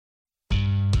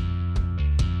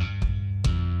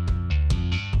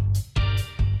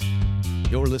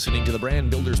You're listening to the Brand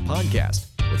Builders Podcast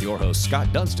with your hosts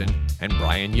Scott Dunston and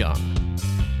Brian Young.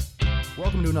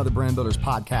 Welcome to another Brand Builders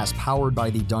Podcast powered by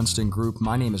the Dunston Group.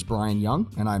 My name is Brian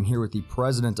Young, and I'm here with the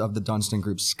president of the Dunston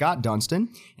Group, Scott Dunston,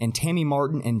 and Tammy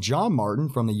Martin and John Martin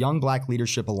from the Young Black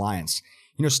Leadership Alliance.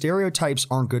 You know, stereotypes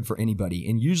aren't good for anybody,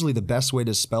 and usually the best way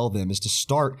to dispel them is to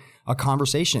start a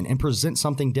conversation and present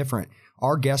something different.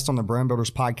 Our guest on the Brand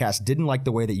Builders Podcast didn't like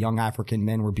the way that young African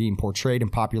men were being portrayed in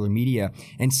popular media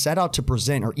and set out to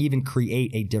present or even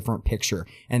create a different picture.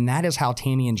 And that is how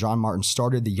Tammy and John Martin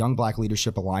started the Young Black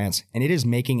Leadership Alliance, and it is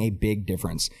making a big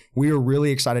difference. We are really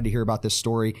excited to hear about this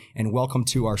story, and welcome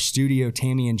to our studio,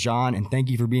 Tammy and John, and thank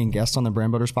you for being guests on the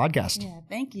Brand Builders Podcast. Yeah,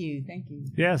 thank you. Thank you.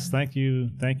 Yes, thank you.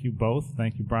 Thank you both.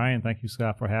 Thank you, Brian. Thank you,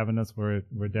 Scott, for having us. We're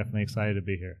definitely excited to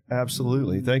be here.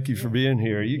 Absolutely. Thank you for being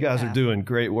here. You guys are doing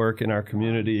great work in our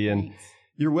community, and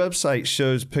your website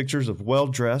shows pictures of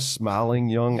well-dressed, smiling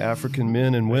young African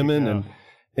men and women,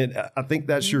 and I think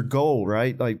that's your goal,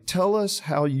 right? Like, tell us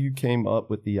how you came up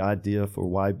with the idea for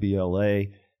YBLA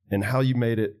and how you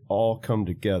made it all come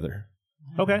together.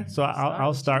 Okay, so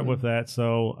I'll start with that.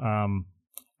 So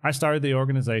I started the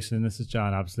organization. This is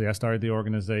John, obviously. I started the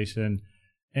organization,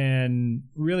 and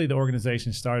really the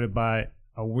organization started by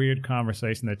a weird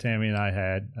conversation that Tammy and I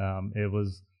had. It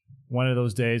was one of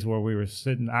those days where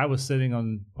I was sitting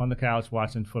on the couch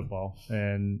watching football,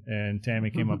 and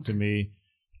Tammy came up to me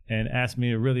and asked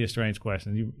me a strange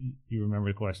question. You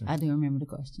remember the question? I do remember the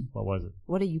question. What was it?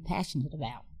 What are you passionate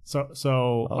about?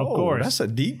 So of course. That's a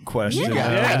deep question.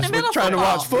 Yeah. We're trying to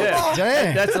watch football.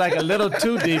 Yeah. That's like a little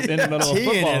too deep in the middle of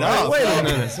football. Right? Wait a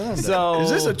minute. So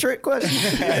is this a trick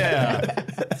question? Yeah.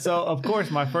 So of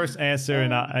course my first answer,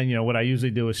 and what I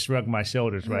usually do is shrug my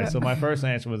shoulders, right? So my first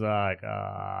answer was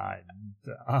yeah,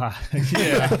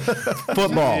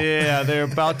 Football. Yeah, they're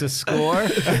about to score.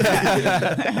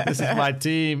 This is my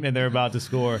team, and they're about to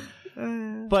score.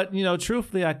 But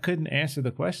truthfully, I couldn't answer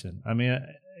the question. I mean,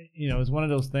 it's one of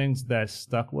those things that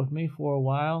stuck with me for a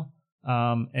while,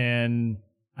 and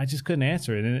I just couldn't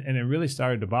answer it, and it really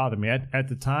started to bother me. At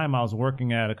the time, I was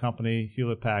working at a company,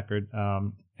 Hewlett Packard,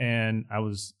 and I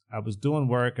was doing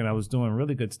work and I was doing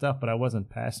really good stuff, but I wasn't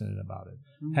passionate about it.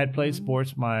 Mm-hmm. Had played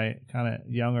sports my kind of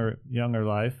younger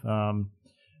life,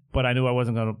 but I knew I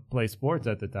wasn't going to play sports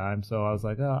at the time, so I was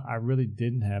like, I really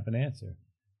didn't have an answer,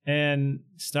 and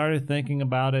started thinking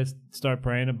about it, started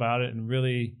praying about it, and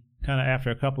really kind of after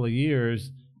a couple of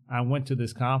years, I went to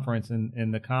this conference,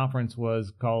 and the conference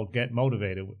was called Get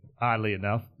Motivated, oddly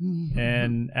enough. Mm-hmm.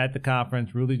 And at the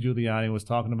conference, Rudy Giuliani was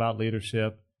talking about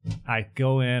leadership. I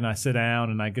go in, I sit down,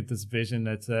 and I get this vision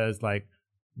that says, like,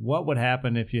 what would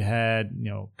happen if you had,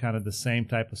 kind of the same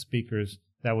type of speakers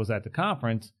that was at the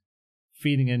conference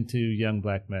feeding into young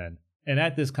black men. And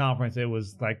at this conference, it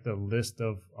was like the list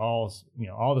of all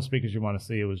the speakers you want to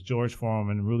see. It was George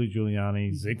Foreman, Rudy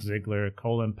Giuliani, Zig Ziglar,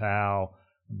 Colin Powell,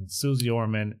 Susie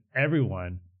Orman,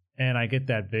 everyone. And I get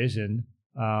that vision.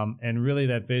 And really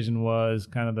that vision was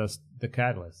kind of the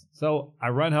catalyst. So I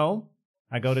run home,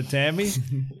 I go to Tammy,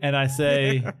 and I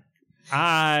say,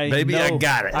 I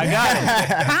got it. I got it.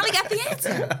 Finally got the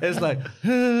answer. It's like,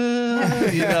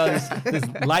 this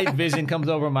light vision comes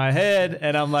over my head,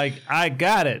 and I'm like, I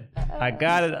got it. I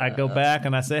go back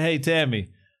and I say, hey, Tammy,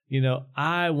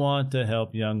 I want to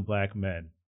help young black men.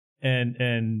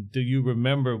 And do you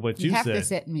remember what you said? You have to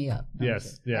set me up.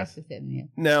 Yes. You have to set me up.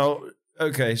 Now,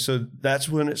 okay, so that's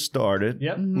when it started.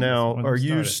 Yep. Now, are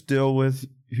you still with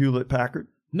Hewlett Packard?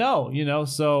 No,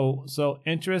 so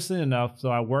interesting enough, so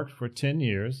I worked for 10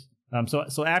 years.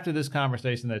 So after this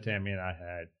conversation that Tammy and I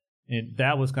had,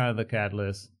 that was kind of the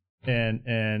catalyst.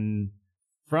 And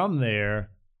from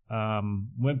there,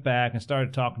 went back and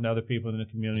started talking to other people in the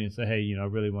community and said, hey, I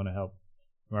really want to help.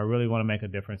 I really want to make a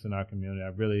difference in our community. I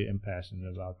really am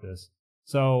passionate about this.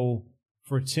 So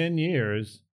for 10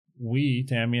 years,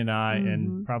 Tammy and I,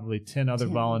 and probably 10 other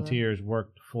volunteers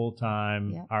worked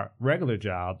full-time, our regular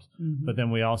jobs, but then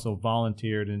we also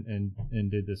volunteered and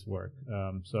did this work.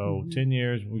 So 10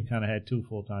 years, we kind of had 2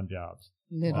 full-time jobs.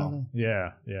 Literally.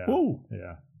 Wow. Yeah. Woo.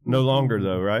 Yeah. No longer,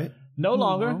 though, right? No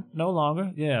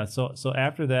longer. Yeah. So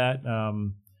after that,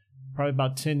 probably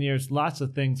about 10 years, lots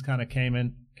of things kind of came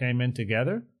in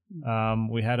together.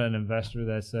 We had an investor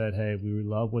that said, hey, we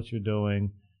love what you're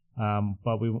doing.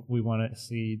 But we want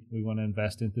to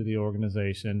invest into the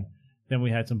organization. Then we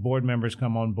had some board members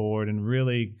come on board and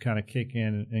really kind of kick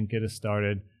in and get us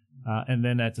started. And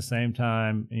then at the same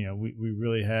time, we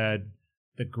really had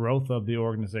the growth of the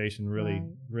organization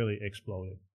really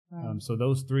exploded. Right. So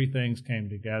those 3 things came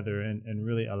together and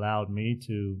really allowed me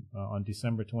to, on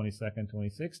December 22nd,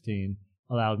 2016,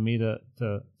 allowed me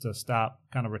to stop,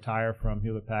 kind of retire from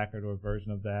Hewlett Packard or a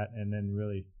version of that, and then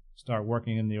really start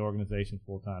working in the organization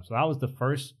full time. So I was the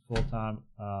first full time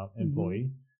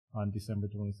employee on December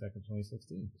 22nd,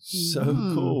 2016. So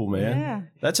cool, man. Yeah.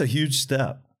 That's a huge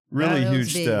step. Really That was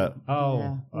huge big. step.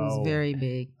 Yeah, it was very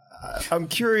big. I'm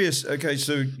curious. Okay,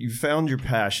 so you found your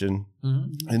passion,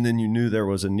 and then you knew there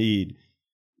was a need.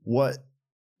 What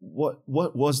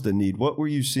was the need? What were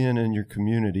you seeing in your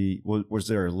community? Was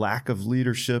there a lack of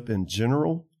leadership in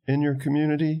general in your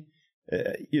community?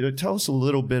 Tell us a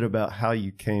little bit about how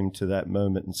you came to that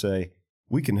moment and say,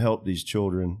 we can help these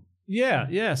children.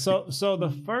 Yeah. So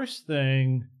the first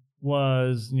thing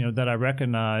was, that I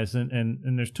recognized,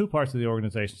 and there's two parts of the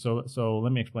organization. So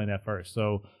let me explain that first.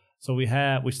 So we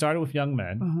started with young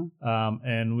men,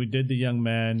 and we did the young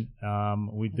men.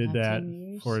 We did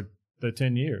that for the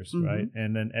 10 years, right?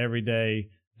 And then every day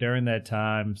during that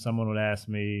time, someone would ask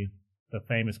me the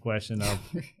famous question of,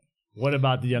 what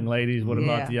about the young ladies? What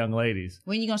about the young ladies?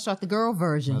 When you going to start the girl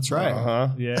version? That's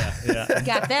right. Yeah.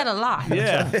 Got that a lot.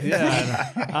 Yeah.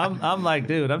 I'm like,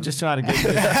 dude, I'm just trying to get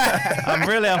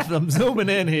this. I'm zooming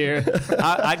in here.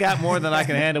 I got more than I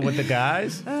can handle with the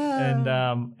guys.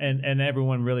 And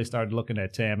everyone really started looking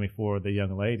at Tammy for the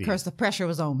young ladies. Of course, the pressure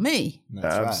was on me.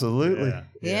 That's right. Absolutely.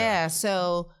 Yeah.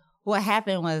 So what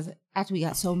happened was, after we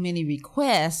got so many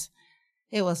requests,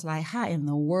 it was like, how in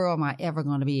the world am I ever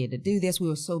going to be able to do this? We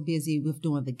were so busy with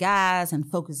doing the guys and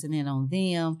focusing in on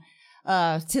them,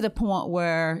 to the point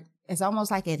where it's almost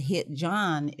like it hit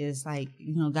John. It's like,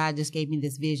 God just gave me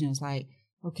this vision. It's like,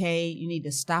 okay, you need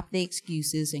to stop the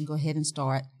excuses and go ahead and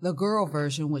start the girl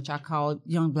version, which I called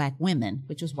Young Black Women,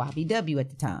 which was YBW at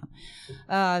the time.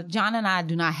 John and I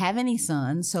do not have any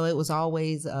sons, so it was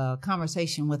always a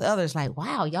conversation with others like,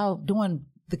 wow, y'all doing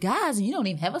the guys and you don't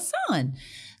even have a son.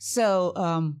 So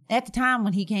at the time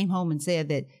when he came home and said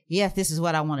that, yes, this is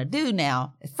what I want to do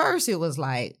now, at first it was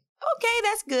like, okay,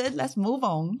 that's good. Let's move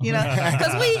on,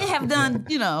 because we have done,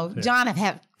 John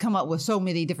have come up with so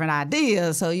many different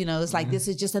ideas. So, it's like, this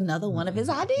is just another one of his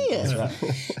ideas.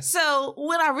 So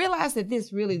when I realized that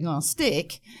this really going to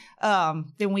stick,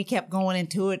 then we kept going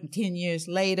into it. And 10 years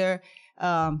later,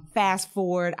 fast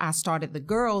forward, I started the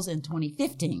girls in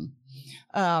 2015.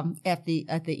 At the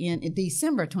end in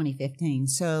December 2015.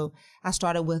 So I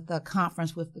started with a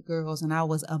conference with the girls, and I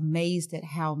was amazed at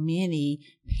how many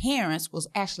parents was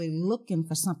actually looking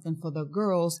for something for the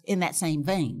girls in that same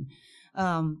vein.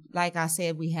 Like I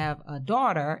said, we have a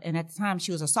daughter, and at the time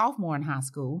she was a sophomore in high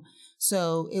school.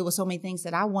 So it was so many things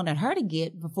that I wanted her to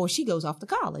get before she goes off to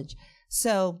college.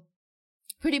 So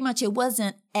pretty much it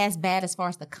wasn't as bad as far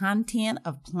as the content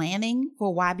of planning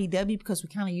for YBW, because we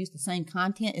kind of used the same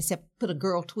content except put a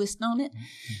girl twist on it.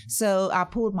 So I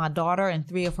pulled my daughter and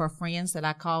 3 of her friends that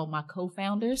I called my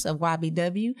co-founders of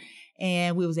YBW,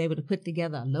 and we was able to put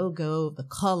together a logo, the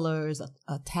colors,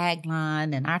 a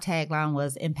tagline, and our tagline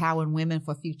was empowering women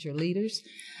for future leaders.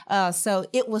 So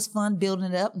it was fun building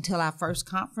it up until our first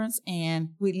conference,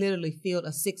 and we literally filled a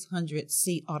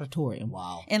 600-seat auditorium.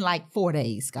 Wow. In like 4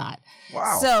 days, Scott.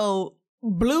 Wow. So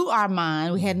blew our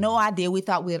mind. We had no idea. We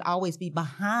thought we'd always be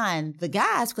behind the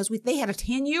guys because they had a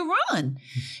 10-year run,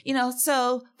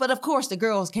 so, but of course the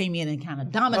girls came in and kind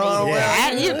of dominated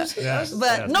that,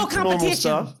 but no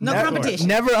competition. No competition.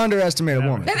 Never underestimate a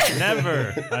woman.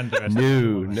 Never underestimate.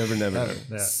 No, never.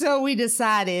 Yeah. So we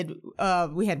decided,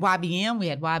 we had YBM, we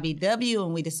had YBW,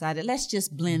 and we decided let's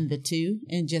just blend the two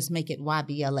and just make it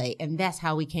YBLA. And that's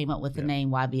how we came up with the name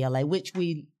YBLA, which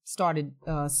we started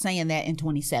saying that in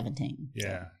 2017.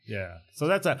 Yeah.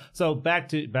 So back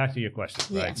to your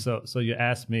question, right? So you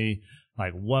asked me,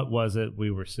 like, what was it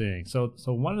we were seeing? So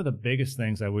one of the biggest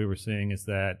things that we were seeing is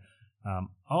that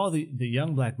all the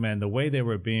young black men, the way they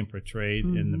were being portrayed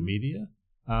in the media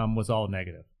was all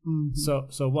negative.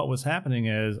 So what was happening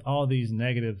is all these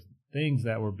negative things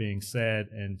that were being said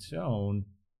and shown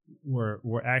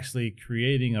were actually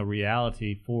creating a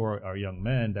reality for our young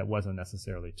men that wasn't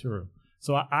necessarily true.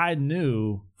 So I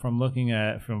knew from looking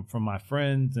at from my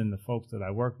friends and the folks that I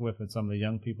worked with and some of the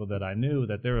young people that I knew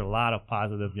that there were a lot of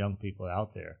positive young people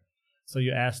out there. So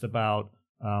you asked about,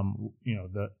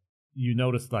 you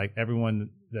noticed like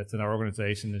everyone that's in our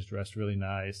organization is dressed really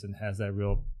nice and has that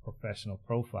real professional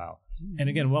profile. And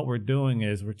again, what we're doing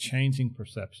is we're changing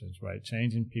perceptions, right?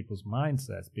 Changing people's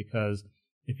mindsets, because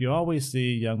if you always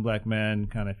see young black men,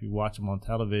 kind of if you watch them on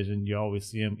television, you always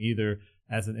see them either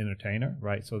as an entertainer,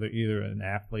 right? So they're either an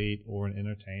athlete or an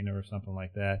entertainer or something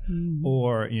like that.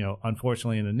 Or,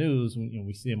 unfortunately in the news,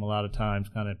 we see them a lot of times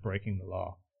kind of breaking the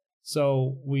law.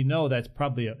 So we know that's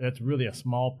really a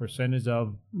small percentage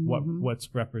of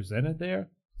what's represented there.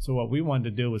 So what we wanted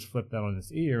to do was flip that on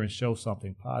its ear and show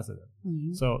something positive.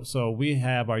 So we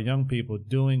have our young people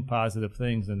doing positive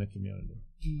things in the community.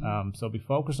 So we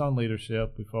focus on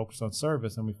leadership, we focus on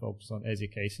service, and we focus on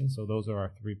education. So those are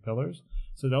our 3 pillars.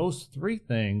 So those 3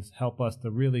 things help us to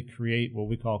really create what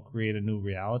we call create a new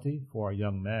reality for our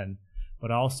young men, but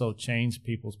also change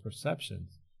people's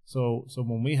perceptions. So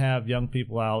when we have young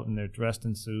people out and they're dressed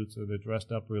in suits or they're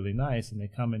dressed up really nice and they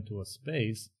come into a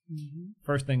space,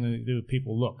 first thing they do,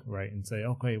 people look, right, and say,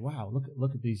 okay, wow,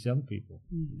 look at these young people.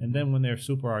 And then when they're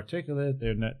super articulate,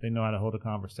 they know how to hold a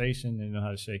conversation, they know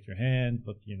how to shake your hand,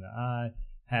 look you in the eye,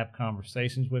 have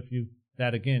conversations with you.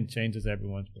 That again changes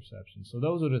everyone's perception. So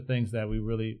those are the things that we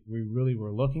really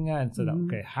were looking at and said,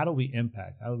 okay, how do we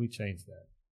impact? How do we change that?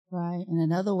 Right. And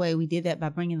another way we did that by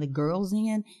bringing the girls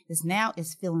in is now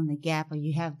it's filling the gap where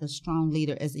you have the strong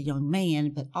leader as a young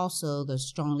man, but also the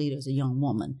strong leader as a young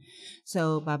woman.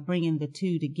 So by bringing the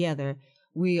 2 together,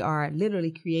 we are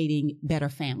literally creating better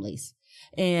families.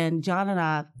 And John and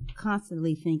I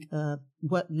constantly think of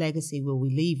what legacy will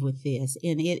we leave with this?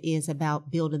 And it is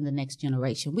about building the next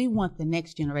generation. We want the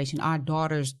next generation, our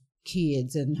daughter's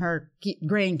kids and her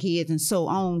grandkids and so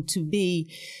on, to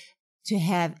be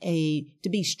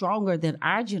stronger than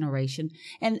our generation.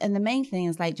 And the main thing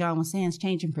is, like John was saying, is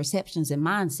changing perceptions and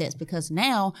mindsets, because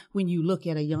now when you look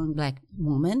at a young Black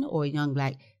woman or a young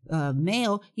Black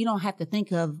male, you don't have to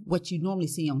think of what you normally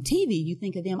see on TV. You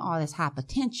think of them all as high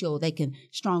potential. They can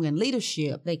strong in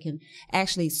leadership. They can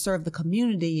actually serve the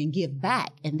community and give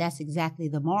back. And that's exactly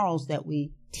the morals that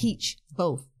we teach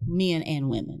both men and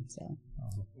women. So.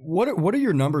 What do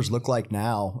your numbers look like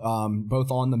now,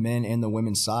 both on the men and the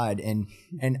women's side? And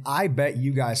I bet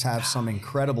you guys have some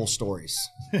incredible stories.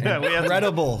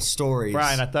 Incredible stories.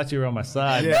 Brian, I thought you were on my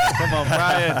side. Yeah. Come on,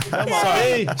 Brian. Come on.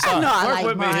 Hey, work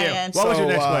with Brian. Me here. What was your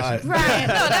next question? Brian,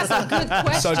 no, that's a good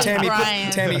question, So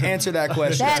Brian. Tammy, answer that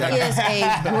question. That is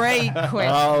a great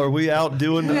question. Oh, are we out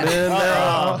doing the men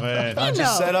now? Oh, man. I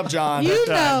just set up John. You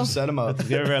know. Just set him up.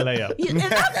 Give her a layup.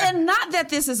 And not that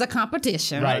this is a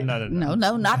competition. Right. No.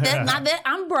 Not that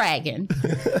I'm bragging.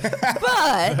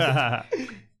 But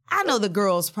I know the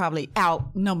girls probably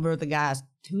outnumber the guys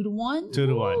 2-1.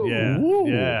 2-1, yeah. Ooh.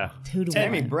 Yeah. 2-1.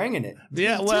 Tammy bringing it.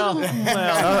 Yeah, well,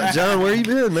 John, where you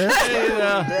been, man?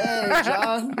 Hey,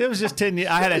 John. It was just 10 years.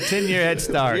 I had a 10-year head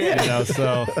start,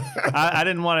 so I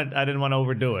didn't want to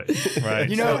overdo it, right?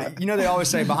 You know, they always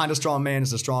say behind a strong man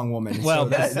is a strong woman.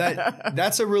 Well, so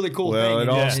that's a really cool thing. Well, it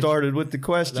all started with the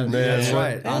question, man. That's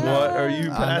right. What are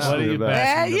you passionate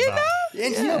about?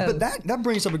 But that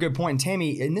brings up a good point,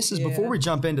 Tammy. And this is before we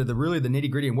jump into the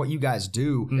nitty gritty and what you guys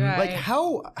do. Right. Like,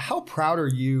 how proud are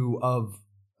you of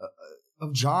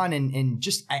John and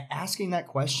just asking that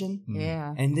question?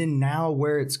 Yeah. And then now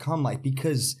where it's come, like,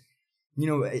 because me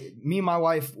and my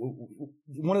wife,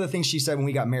 one of the things she said when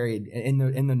we got married in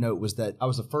the note was that I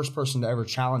was the first person to ever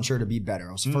challenge her to be better.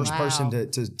 I was the first person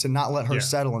to not let her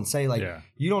settle and say, like,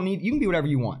 you can be whatever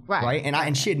you want. Right.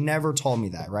 And she had never told me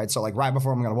that. Right. So, like, right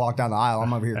before I'm going to walk down the aisle,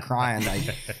 I'm over here crying,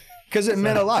 like, because it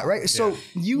meant a lot. Right. So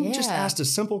you just asked a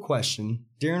simple question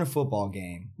during a football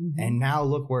game, and now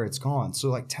look where it's gone. So,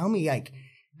 like, tell me, like,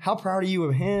 how proud are you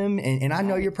of him? And I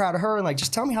know you're proud of her. And, like,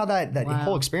 just tell me how that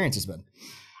whole experience has been.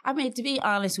 I mean, to be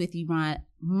honest with you, Brian,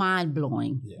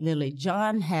 mind-blowing, literally.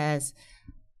 John has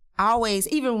always,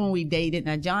 even when we dated,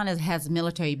 now John has a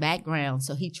military background,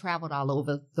 so he traveled all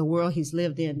over the world. He's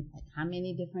lived in, like, how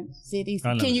many different cities?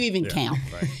 Can you even count?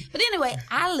 Right. But anyway,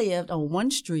 I lived on one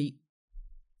street,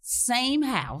 same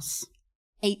house,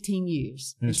 18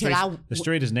 years. And the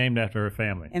street is named after her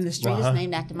family. And the street is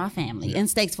named after my family in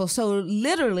Statesville. So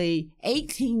literally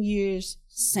 18 years,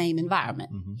 same environment.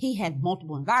 He had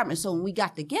multiple environments. So when we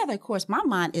got together, of course, my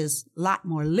mind is a lot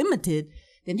more limited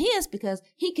than his because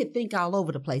he could think all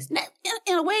over the place. Now,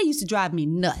 in a way, it used to drive me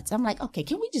nuts. I'm like, okay,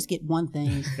 can we just get one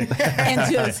thing and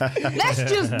let's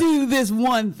just do this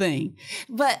one thing.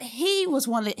 But he was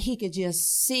one that he could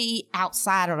just see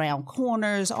outside around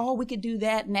corners. Oh, we could do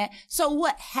that and that. So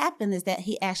what happened is that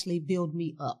he actually built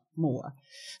me up more.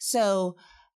 So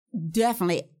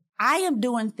definitely, I am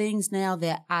doing things now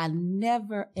that I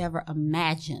never, ever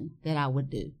imagined that I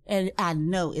would do. And I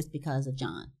know it's because of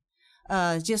John.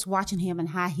 Just watching him and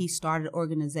how he started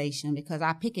organization, because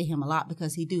I pick at him a lot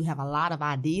because he do have a lot of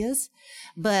ideas.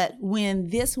 But when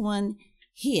this one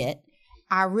hit,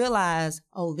 I realized,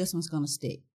 oh, this one's going to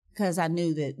stick. Because I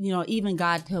knew that, even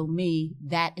God told me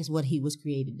that is what he was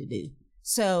created to do.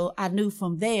 So I knew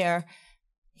from there,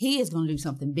 he is going to do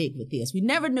something big with this. We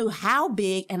never knew how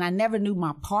big, and I never knew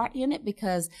my part in it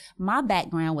because my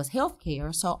background was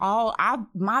healthcare. So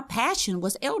my passion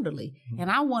was elderly, and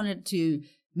I wanted to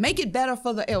make it better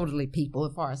for the elderly people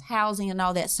as far as housing and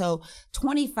all that. So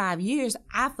 25 years,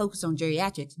 I focused on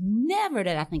geriatrics. Never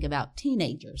did I think about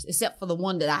teenagers, except for the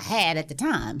one that I had at the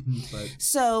time. Right.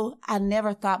 So I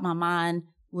never thought my mind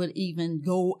would even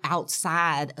go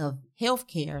outside of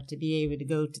healthcare to be able to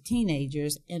go to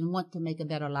teenagers and want to make a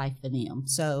better life for them.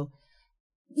 So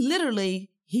literally,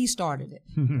 he started it.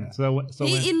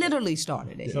 He literally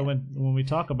started it. So when we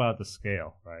talk about the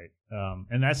scale, right,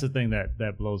 and that's the thing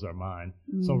that blows our mind.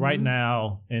 Mm-hmm. So right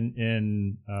now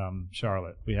in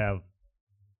Charlotte, we have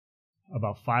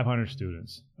about 500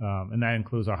 students, and that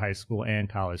includes our high school and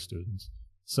college students.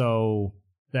 So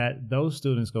that those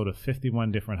students go to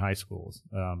 51 different high schools.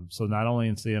 So not only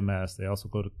in CMS, they also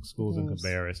go to schools in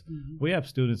Cabarrus. Mm-hmm. We have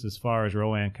students as far as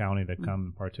Rowan County that come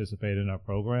and participate in our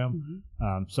program.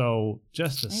 Mm-hmm. So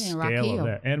just the scale of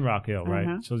that, and Rock Hill,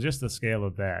 right? So just the scale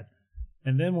of that.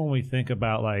 And then when we think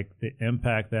about like the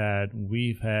impact that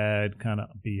we've had kind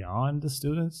of beyond the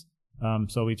students,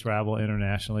 so we travel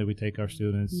internationally. We take our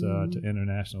students to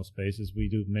international spaces. We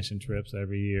do mission trips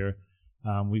every year.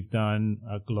 We've done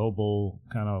a global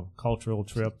kind of cultural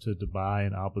trip to Dubai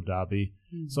and Abu Dhabi.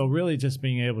 Mm-hmm. So really just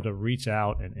being able to reach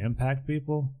out and impact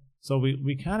people. So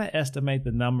we kind of estimate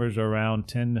the numbers around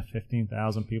 10 to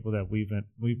 15,000 people that we've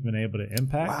been able to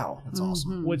impact. Wow, that's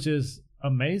awesome. Which is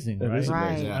amazing, right? Is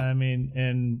amazing. Yeah. I mean,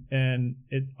 and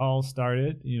it all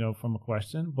started, from a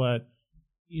question, but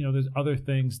there's other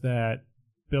things that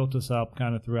built us up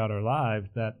kind of throughout our lives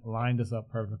that lined us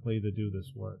up perfectly to do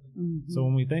this work. Mm-hmm. So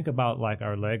when we think about like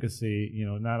our legacy,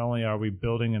 not only are we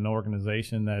building an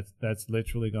organization that's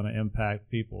literally going to impact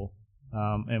people,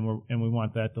 and we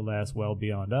want that to last well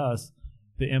beyond us,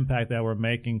 the impact that we're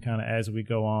making kind of as we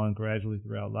go on gradually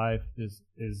throughout life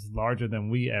is larger than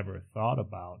we ever thought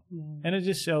about. Yeah. And it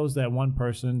just shows that one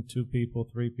person, 2 people,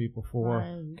 3 people,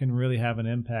 4 can really have an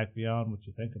impact beyond what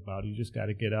you think about. You just got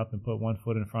to get up and put one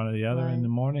foot in front of the other in the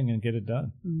morning and get it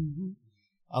done. Mm-hmm.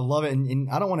 I love it. And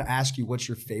I don't want to ask you what's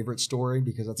your favorite story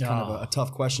because that's kind of a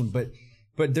tough question, but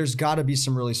there's got to be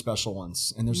some really special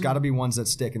ones, and there's got to be ones that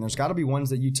stick, and there's got to be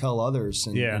ones that you tell others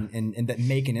and that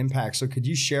make an impact. So could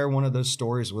you share one of those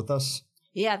stories with us?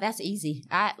 Yeah, that's easy.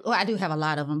 I do have a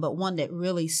lot of them, but one that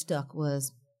really stuck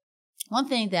was one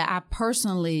thing that I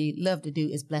personally love to do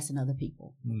is blessing other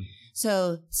people. Mm.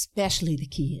 So especially the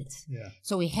kids. Yeah.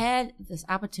 So we had this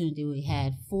opportunity. We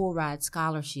had full ride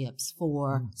scholarships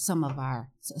for some of our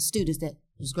students that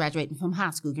was graduating from high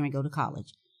school, going to go to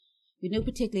college. We knew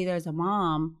particularly there's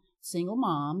a single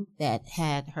mom that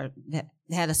had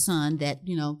a son that,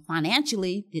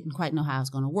 financially didn't quite know how it was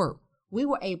going to work. We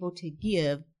were able to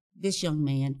give this young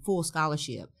man full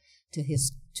scholarship to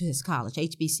his college,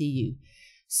 HBCU.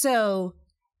 So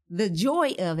the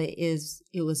joy of it is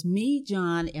it was me,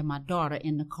 John, and my daughter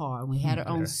in the car. We had our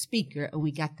own speaker, and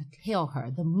we got to tell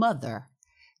her, the mother,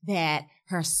 that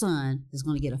her son is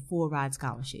going to get a full ride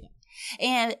scholarship.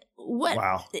 And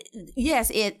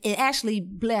yes, it actually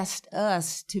blessed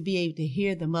us to be able to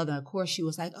hear the mother. Of course, she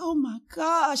was like, "Oh my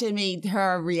gosh!" I mean,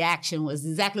 her reaction was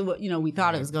exactly what we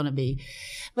thought it was going to be.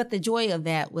 But the joy of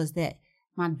that was that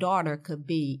my daughter could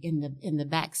be in the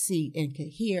back seat and could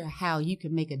hear how you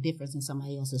can make a difference in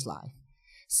somebody else's life.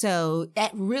 So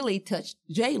that really touched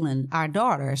Jalen, our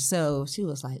daughter. So she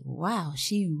was like, "Wow,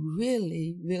 she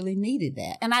really, really needed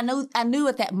that." And I knew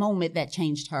at that moment that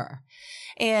changed her.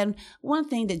 And one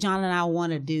thing that John and I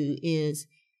want to do is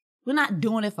we're not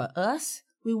doing it for us.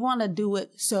 We want to do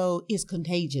it so it's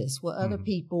contagious, where other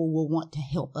people will want to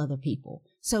help other people.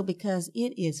 So because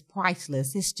it is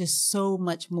priceless, it's just so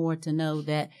much more to know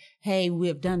that, hey,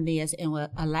 we've done this and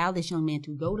we'll allow this young man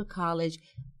to go to college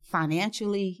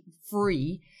financially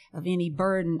free of any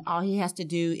burden. All he has to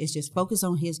do is just focus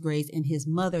on his grades, and his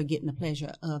mother getting the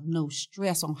pleasure of no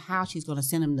stress on how she's going to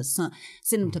send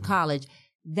him to college.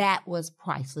 That was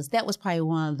priceless. That was probably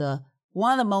one of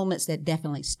the moments that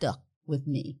definitely stuck with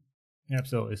me.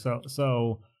 Absolutely.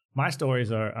 So my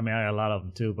stories are, I got a lot of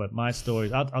them too, but my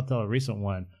stories, I'll tell a recent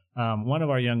one. One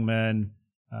of our young men,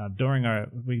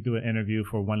 we do an interview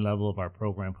for one level of our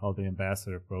program called the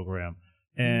Ambassador Program.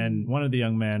 And one of the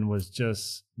young men was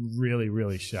just really,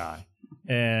 really shy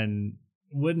and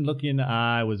wouldn't look you in the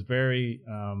eye, was very,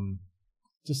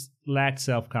 just lacked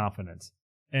self-confidence.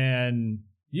 And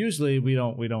usually we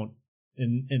don't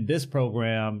in this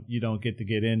program, you don't get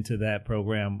into that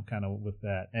program kind of with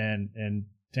that. And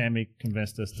Tammy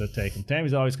convinced us to take him.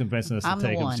 Tammy's always convincing us to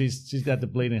take him. She's got the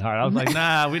bleeding heart. I was like,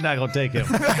 nah, we're not gonna take him.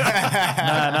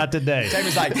 Nah, not today.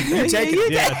 Tammy's like, you taking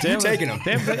him. Yeah, you're taking him.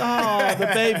 Tammy's like, oh, the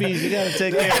babies, you gotta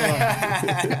take care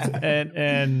of them.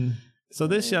 And so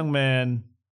this young man,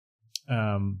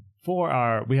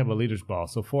 we have a leaders ball.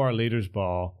 So for our leaders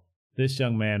ball, this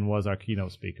young man was our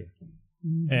keynote speaker.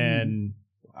 Mm-hmm. And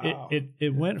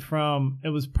it went from, it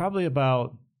was probably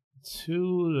about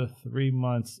 2 to 3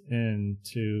 months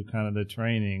into kind of the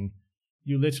training,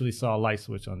 you literally saw a light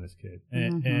switch on this kid.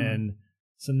 And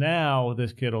so now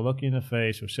this kid will look you in the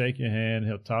face, he'll shake your hand,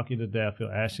 he'll talk you to death,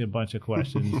 he'll ask you a bunch of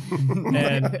questions.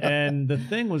 and the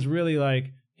thing was really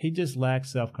like, he just lacked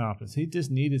self-confidence. He just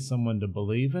needed someone to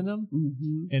believe in him.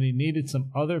 And he needed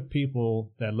some other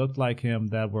people that looked like him,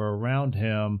 that were around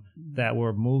him, that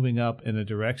were moving up in a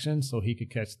direction so he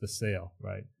could catch the sail,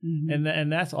 right?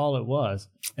 And that's all it was.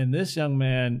 And this young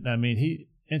man, I mean,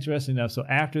 interesting enough, so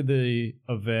after the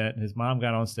event, his mom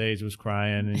got on stage, was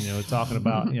crying, and, talking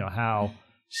about, how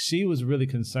she was really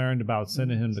concerned about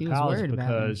sending him to college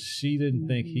because she didn't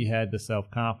think he had the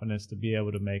self-confidence to be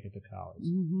able to make it to college.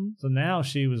 So now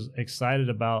she was excited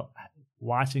about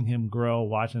watching him grow,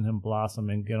 watching him blossom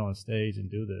and get on stage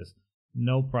and do this.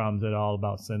 No problems at all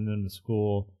about sending him to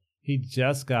school. He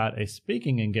just got a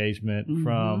speaking engagement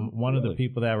from one of the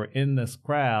people that were in this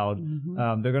crowd.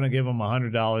 They're going to give him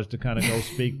 $100 to kind of go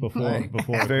speak before.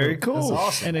 Very cool. That's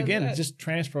awesome. And again, it's just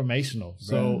transformational.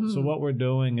 So what we're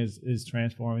doing is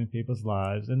transforming people's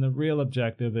lives. And the real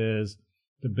objective is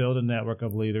to build a network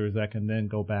of leaders that can then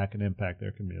go back and impact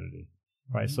their community.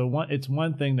 Right. So it's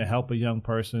one thing to help a young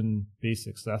person be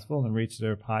successful and reach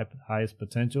their highest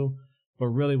potential. But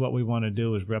really what we want to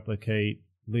do is replicate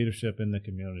leadership in the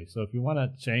community. So if you want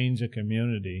to change a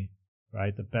community,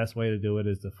 right, the best way to do it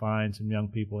is to find some young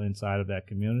people inside of that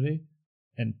community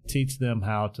and teach them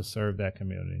how to serve that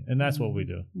community. And that's what we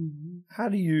do.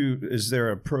 Is there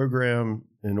a program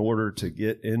in order to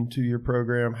get into your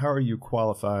program? How are you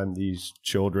qualifying these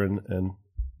children? And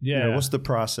what's the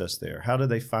process there? How do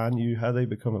they find you? How do they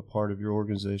become a part of your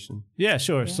organization? Yeah,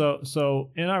 sure.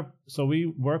 Yeah. So we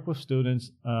work with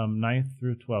students 9th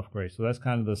through 12th grade. So that's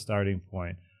kind of the starting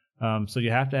point. So you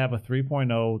have to have a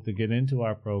 3.0 to get into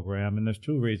our program, and there's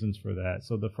 2 reasons for that.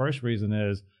 So the first reason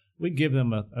is we give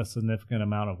them a significant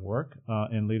amount of work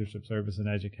in leadership service and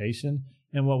education.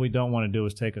 And what we don't want to do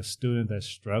is take a student that's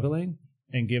struggling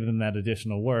and give them that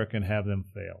additional work and have them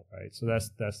fail, right? So that's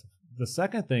the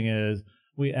second thing is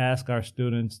we ask our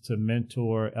students to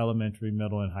mentor elementary,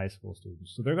 middle, and high school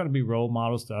students. So they're going to be role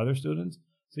models to other students.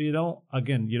 So you don't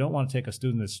want to take a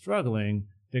student that's struggling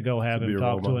to go have him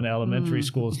talk to an elementary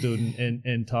school student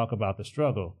and talk about the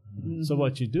struggle. So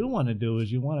what you do want to do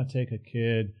is you want to take a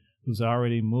kid who's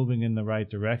already moving in the right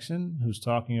direction, who's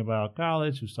talking about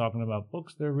college, who's talking about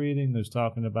books they're reading, who's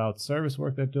talking about service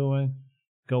work they're doing,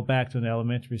 go back to an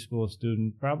elementary school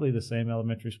student, probably the same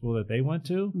elementary school that they went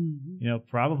to,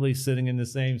 probably sitting in the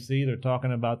same seat or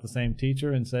talking about the same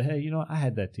teacher and say, hey, I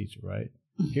had that teacher, right?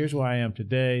 Here's where I am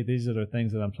today. These are the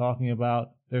things that I'm talking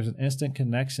about. There's an instant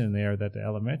connection there that the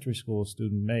elementary school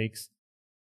student makes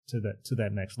to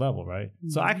that next level, right?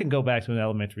 So I can go back to an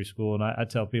elementary school and I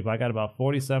tell people I got about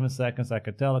 47 seconds. I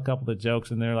could tell a couple of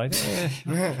jokes and they're like,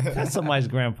 that's somebody's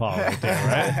grandpa right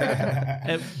there,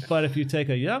 right? But if you take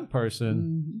a young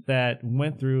person that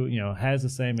went through, has the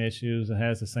same issues and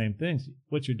has the same things,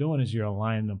 what you're doing is you're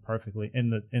aligning them perfectly. In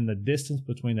the distance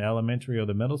between the elementary or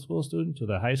the middle school student to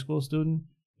the high school student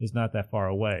is not that far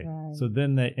away. Right. So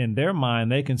then in their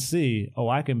mind, they can see,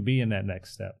 I can be in that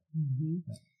next step.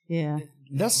 Yeah.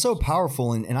 That's so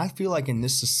powerful. And I feel like in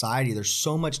this society, there's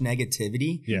so much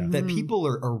negativity that people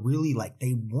are really like,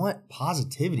 they want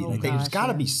positivity. There's got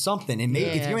to be something. And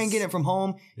maybe if you ain't getting it from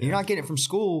home, and you're not getting it from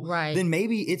school, then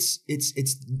maybe it's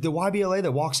the YBLA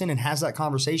that walks in and has that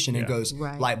conversation and goes,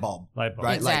 light bulb. Right?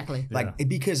 Exactly.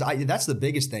 Because that's the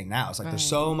biggest thing now. It's like there's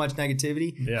so much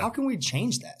negativity. Yeah. How can we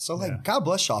change that? So God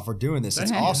bless y'all for doing this.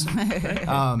 It's awesome.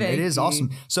 It is awesome.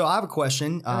 So I have a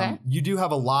question. You do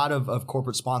have a lot of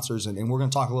corporate sponsors, and we're going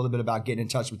to talk a little bit about getting in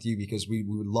touch with you because we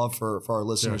would love for our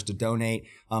listeners to donate,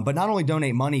 but not only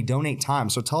donate money, donate time.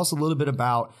 So tell us a little bit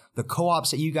about the co-ops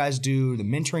that you guys do, the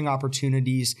mentoring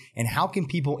opportunities, and how can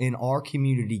people in our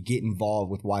community get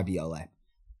involved with YBLA?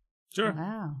 Sure.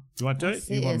 Wow. You want to do it?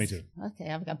 You want me to? Okay.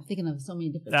 I'm thinking of so many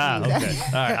different things. Okay.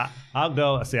 All right. I'll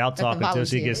go. See, I'll talk until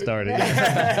she gets started.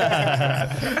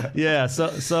 Yeah.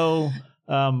 So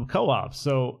co-ops.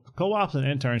 So co-ops and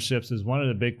internships is one of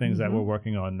the big things that we're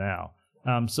working on now.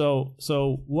 So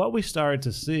what we started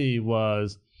to see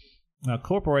was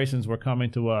corporations were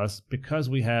coming to us because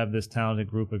we have this talented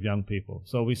group of young people.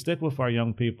 So we stick with our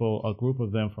young people, a group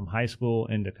of them from high school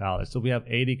into college. So we have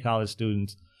 80 college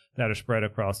students that are spread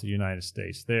across the United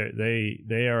States.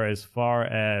 They are as far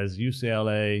as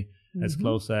UCLA, as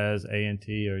close as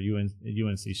A&T or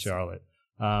UNC Charlotte.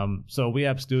 So we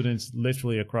have students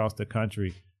literally across the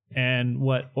country. And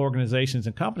what organizations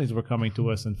and companies were coming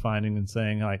to us and finding and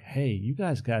saying like, hey, you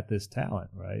guys got this talent,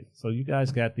 right? So you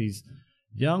guys got these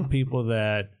young people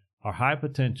that are high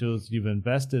potentials you've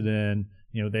invested in,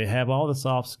 they have all the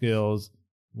soft skills.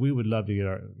 We would love to get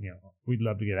we'd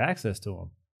love to get access to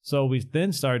them. So we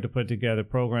then started to put together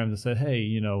programs that said,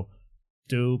 hey,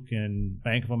 Duke and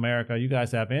Bank of America, you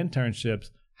guys have internships.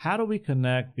 How do we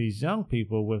connect these young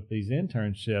people with these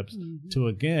internships to,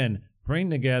 again, bring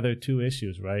together two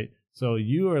issues, right? So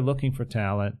you are looking for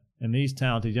talent, and these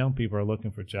talented young people are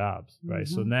looking for jobs, right?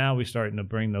 So now we're starting to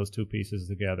bring those two pieces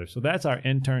together. So that's our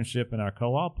internship and our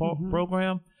co-op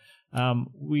program.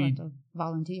 We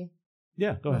volunteer.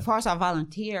 Yeah, go ahead. As far as our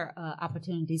volunteer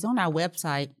opportunities, on our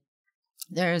website,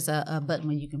 there's a button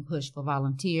where you can push for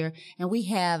volunteer, and we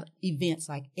have events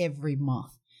like every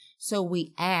month. So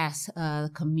we ask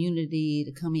the community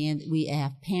to come in. We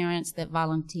have parents that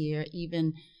volunteer,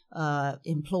 even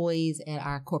employees at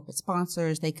our corporate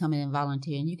sponsors. They come in and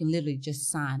volunteer, and you can literally just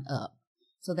sign up.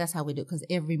 So that's how we do it, because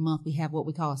every month we have what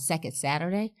we call a Second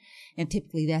Saturday, and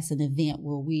typically that's an event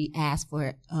where we ask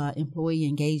for employee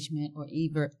engagement, or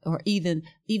even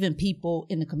people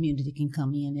in the community can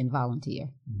come in and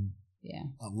volunteer. Yeah,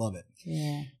 I love it.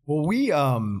 Yeah. Well,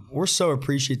 we're so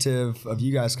appreciative of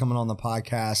you guys coming on the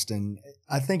podcast, and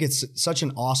I think it's such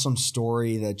an awesome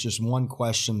story that just one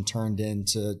question turned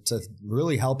into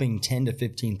really helping 10 to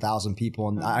 15,000 people,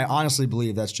 and I honestly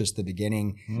believe that's just the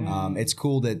beginning. It's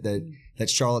cool that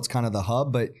Charlotte's kind of the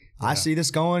hub, but I see this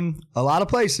going a lot of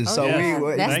places. Oh, so yeah.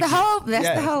 That's the hope. That's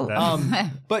the hope.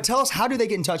 But tell us, how do they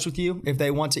get in touch with you if they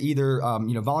want to either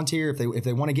volunteer, if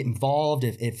they want to get involved,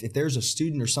 if there's a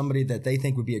student or somebody that they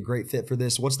think would be a great fit for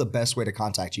this? What's the best way to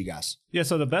contact you guys? Yeah,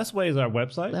 so the best way is our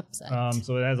website.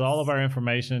 So it has all of our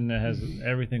information. It has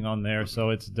everything on there.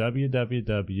 So it's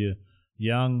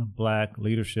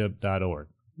www.youngblackleadership.org.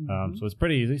 So it's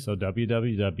pretty easy. So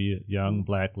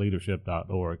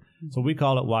www.youngblackleadership.org. So we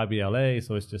call it YBLA.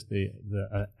 So it's just the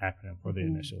acronym for the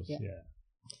initials. Yeah.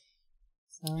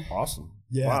 So. Awesome.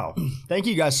 Yeah. Wow. Thank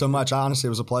you guys so much. Honestly, it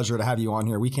was a pleasure to have you on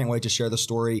here. We can't wait to share the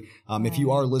story. If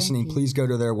you are listening, please go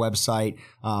to their website.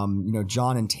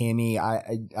 John and Tammy,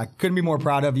 I couldn't be more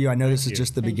proud of you. I know this is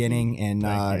just the beginning,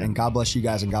 and God bless you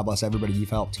guys, and God bless everybody you've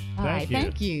helped. All right.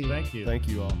 Thank you. Thank you. Thank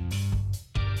you all.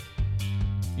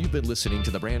 You've been listening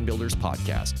to the Brand Builders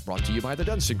Podcast, brought to you by the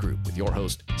Dunston Group with your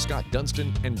host, Scott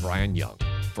Dunston and Brian Young.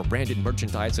 For branded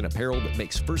merchandise and apparel that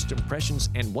makes first impressions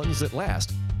and ones that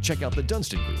last, check out the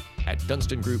Dunston Group at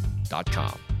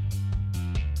dunstongroup.com.